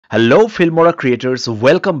Hello Filmora creators,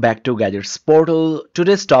 welcome back to Gadgets Portal.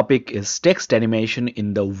 Today's topic is text animation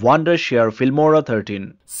in the Wondershare Filmora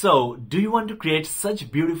 13. So, do you want to create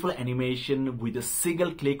such beautiful animation with a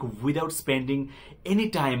single click without spending any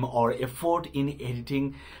time or effort in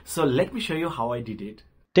editing? So, let me show you how I did it.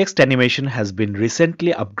 Text animation has been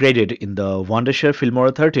recently upgraded in the Wondershare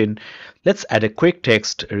Filmora 13. Let's add a quick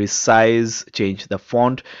text, resize, change the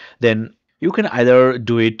font, then you can either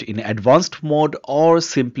do it in advanced mode or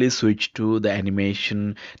simply switch to the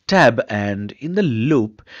animation tab, and in the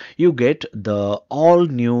loop you get the all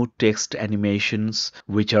new text animations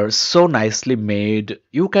which are so nicely made.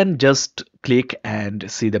 You can just click and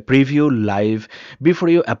see the preview live before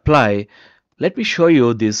you apply. Let me show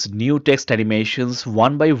you these new text animations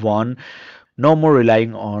one by one. No more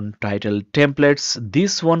relying on title templates.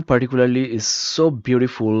 This one particularly is so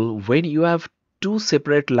beautiful. When you have two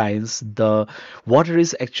separate lines, the water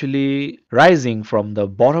is actually rising from the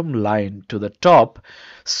bottom line to the top.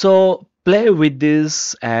 So play with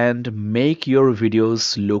this and make your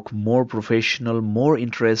videos look more professional, more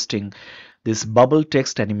interesting. This bubble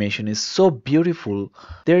text animation is so beautiful.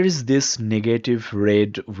 There is this negative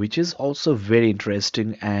red which is also very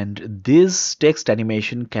interesting, and this text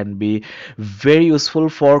animation can be very useful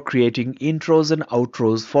for creating intros and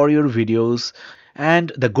outros for your videos.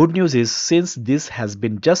 And the good news is, since this has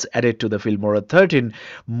been just added to the Filmora 13,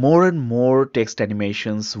 more and more text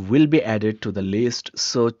animations will be added to the list.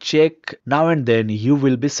 So check now and then, you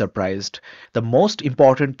will be surprised. The most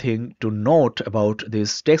important thing to note about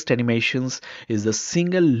these text animations is the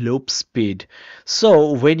single loop speed.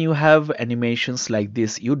 So when you have animations like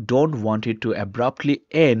this, you don't want it to abruptly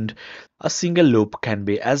end. A single loop can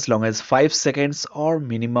be as long as 5 seconds or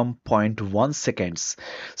minimum 0.1 seconds.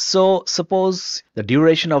 So suppose the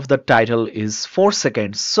duration of the title is 4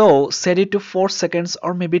 seconds. So set it to 4 seconds,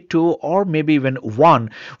 or maybe 2, or maybe even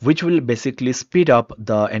 1, which will basically speed up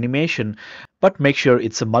the animation. But make sure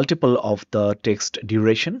it's a multiple of the text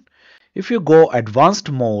duration. If you go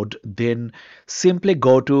advanced mode, then simply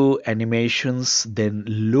go to animations, then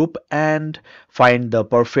loop, and find the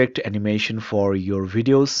perfect animation for your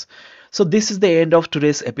videos. So this is the end of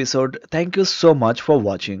today's episode. Thank you so much for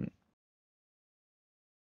watching.